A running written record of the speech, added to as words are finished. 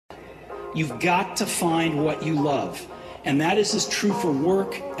You've got to find what you love. And that is as true for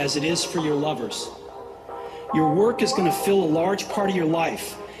work as it is for your lovers. Your work is going to fill a large part of your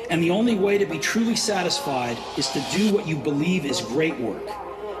life. And the only way to be truly satisfied is to do what you believe is great work.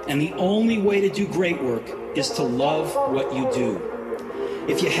 And the only way to do great work is to love what you do.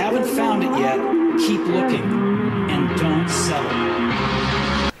 If you haven't found it yet, keep looking and don't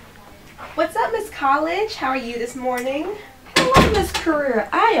settle. What's up, Miss College? How are you this morning? Hello, Miss Career.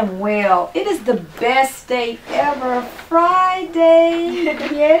 I am well. It is the best day ever. Friday.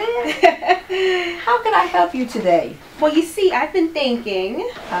 Get it? How can I help you today? Well, you see, I've been thinking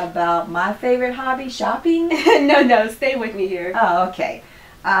About my favorite hobby, shopping? No, stay with me here. Oh, okay.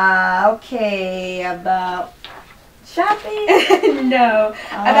 Okay, about shopping? No,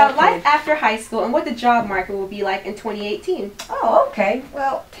 about Okay. life after high school and what the job market will be like in 2018. Oh, okay.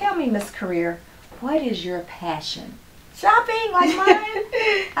 Well, tell me, Miss Career, what is your passion? Shopping, like mine?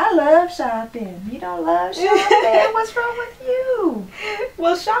 I love shopping. You don't love shopping? What's wrong with you?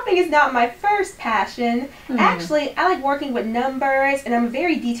 Well, shopping is not my first passion. Actually, I like working with numbers, and I'm a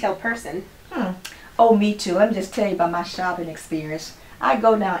very detailed person. Oh, me too. Let me just tell you about my shopping experience. I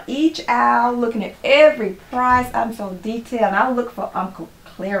go down each aisle looking at every price. I'm so detailed. And I look for Uncle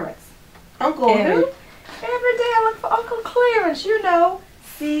Clearance. Uncle who? Every day I look for Uncle Clearance. You know,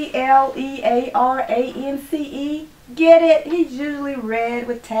 Clearance. Get it? He's usually red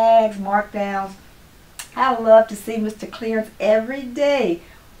with tags, markdowns. I love to see Mr. Clearance every day.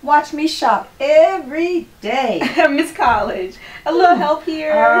 Watch me shop every day. Miss College, a little help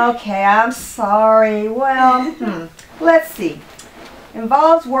here. Okay, I'm sorry. Well, let's see.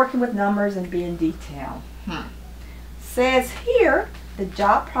 Involves working with numbers and being detailed. Says here, the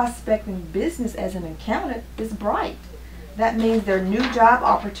job prospect in business as an accountant is bright. That means there are new job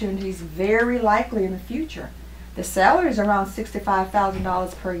opportunities very likely in the future. The salary is around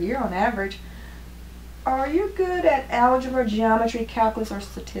 $65,000 per year on average. Are you good at algebra, geometry, calculus, or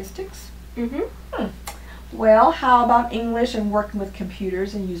statistics? Well, how about English and working with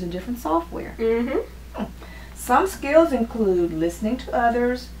computers and using different software? Some skills include listening to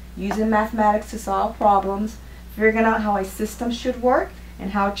others, using mathematics to solve problems, figuring out how a system should work,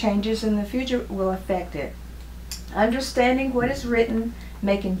 and how changes in the future will affect it. Understanding what is written,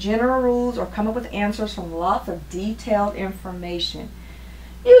 making general rules, or come up with answers from lots of detailed information.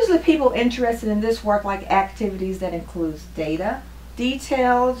 Usually people interested in this work like activities that includes data,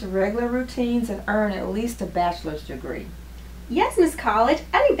 details, regular routines, and earn at least a bachelor's degree. Yes, Miss College,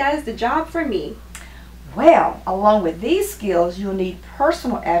 I think that is the job for me. Well, along with these skills, you'll need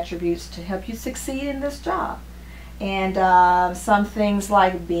personal attributes to help you succeed in this job. And some things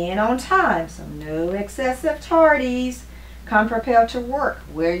like being on time, so no excessive tardies, come prepared to work,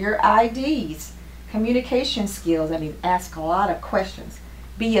 wear your IDs, communication skills, ask a lot of questions,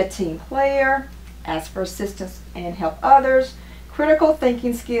 be a team player, ask for assistance and help others, critical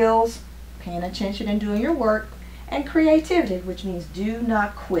thinking skills, paying attention and doing your work, and creativity, which means do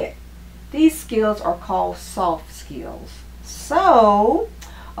not quit. These skills are called soft skills. So,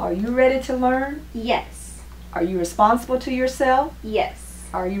 are you ready to learn? Yes. Are you responsible to yourself? Yes.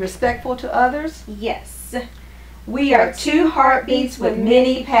 Are you respectful to others? Yes. We are two heartbeats with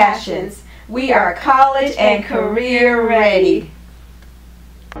many passions. We are college and career ready.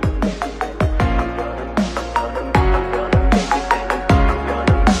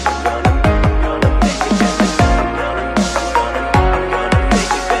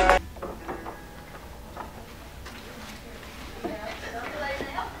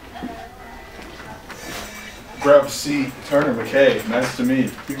 Grab a seat. Turner McKay. Nice to meet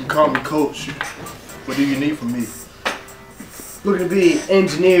you. You can call me Coach. What do you need from me? Looking to be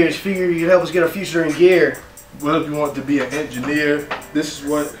engineers. Figure you could help us get our future in gear. Well, if you want to be an engineer, this is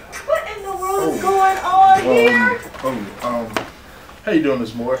what... What in the world is going on here? How you doing,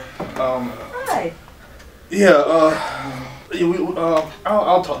 Miss Moore? Hi. Yeah,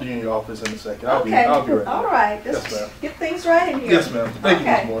 I'll talk to you in your office in a second. I'll be right back. All right. Yes, ma'am. Get things right in here. Yes, ma'am. Thank you,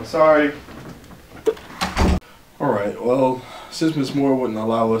 Miss Moore. Sorry. Alright, well, since Miss Moore wouldn't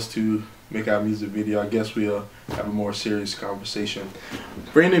allow us to make our music video, I guess we'll have a more serious conversation.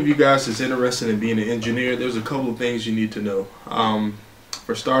 For any of you guys that's interested in being an engineer, there's a couple of things you need to know.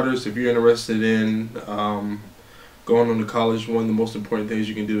 For starters, if you're interested in going on to college, one of the most important things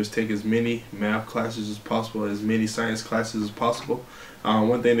you can do is take as many math classes as possible, as many science classes as possible.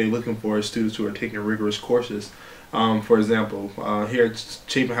 One thing they're looking for is students who are taking rigorous courses. For example, here at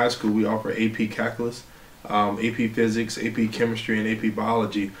Chapin High School, we offer AP Calculus, AP Physics, AP Chemistry, and AP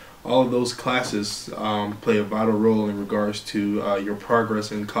Biology. All of those classes play a vital role in regards to your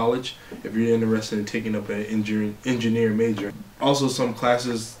progress in college if you're interested in taking up an engineering major. Also, some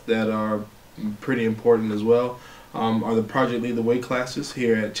classes that are pretty important as well are the Project Lead the Way classes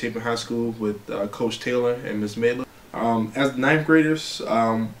here at Chapin High School with Coach Taylor and Ms. Maitland. As ninth graders,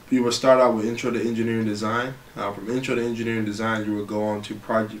 you will start out with Intro to Engineering Design. From Intro to Engineering Design, you will go on to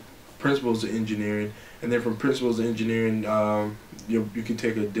Principles of Engineering, and then from Principles of Engineering, you can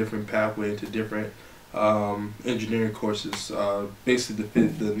take a different pathway into different engineering courses, basically to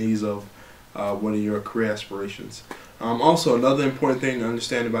fit the needs of what are your career aspirations. Also, another important thing to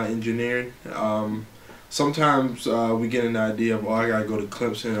understand about engineering, sometimes we get an idea of, oh, I gotta go to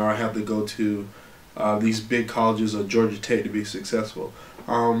Clemson, or I have to go to these big colleges or Georgia Tech to be successful.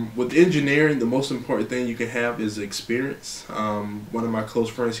 With engineering, the most important thing you can have is experience. One of my close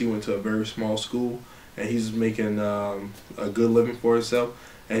friends, he went to a very small school, and he's making a good living for himself,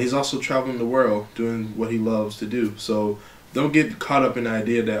 and he's also traveling the world doing what he loves to do. So don't get caught up in the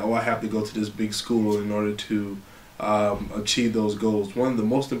idea that, oh, I have to go to this big school in order to achieve those goals. One of the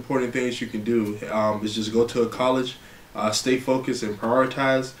most important things you can do is just go to a college, stay focused and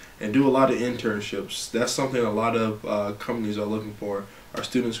prioritize, and do a lot of internships. That's something a lot of companies are looking for, are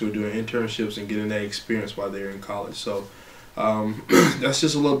students who are doing internships and getting that experience while they're in college. So that's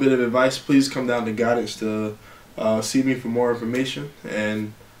just a little bit of advice. Please come down to Guidance to see me for more information,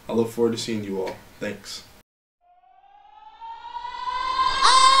 and I look forward to seeing you all. Thanks.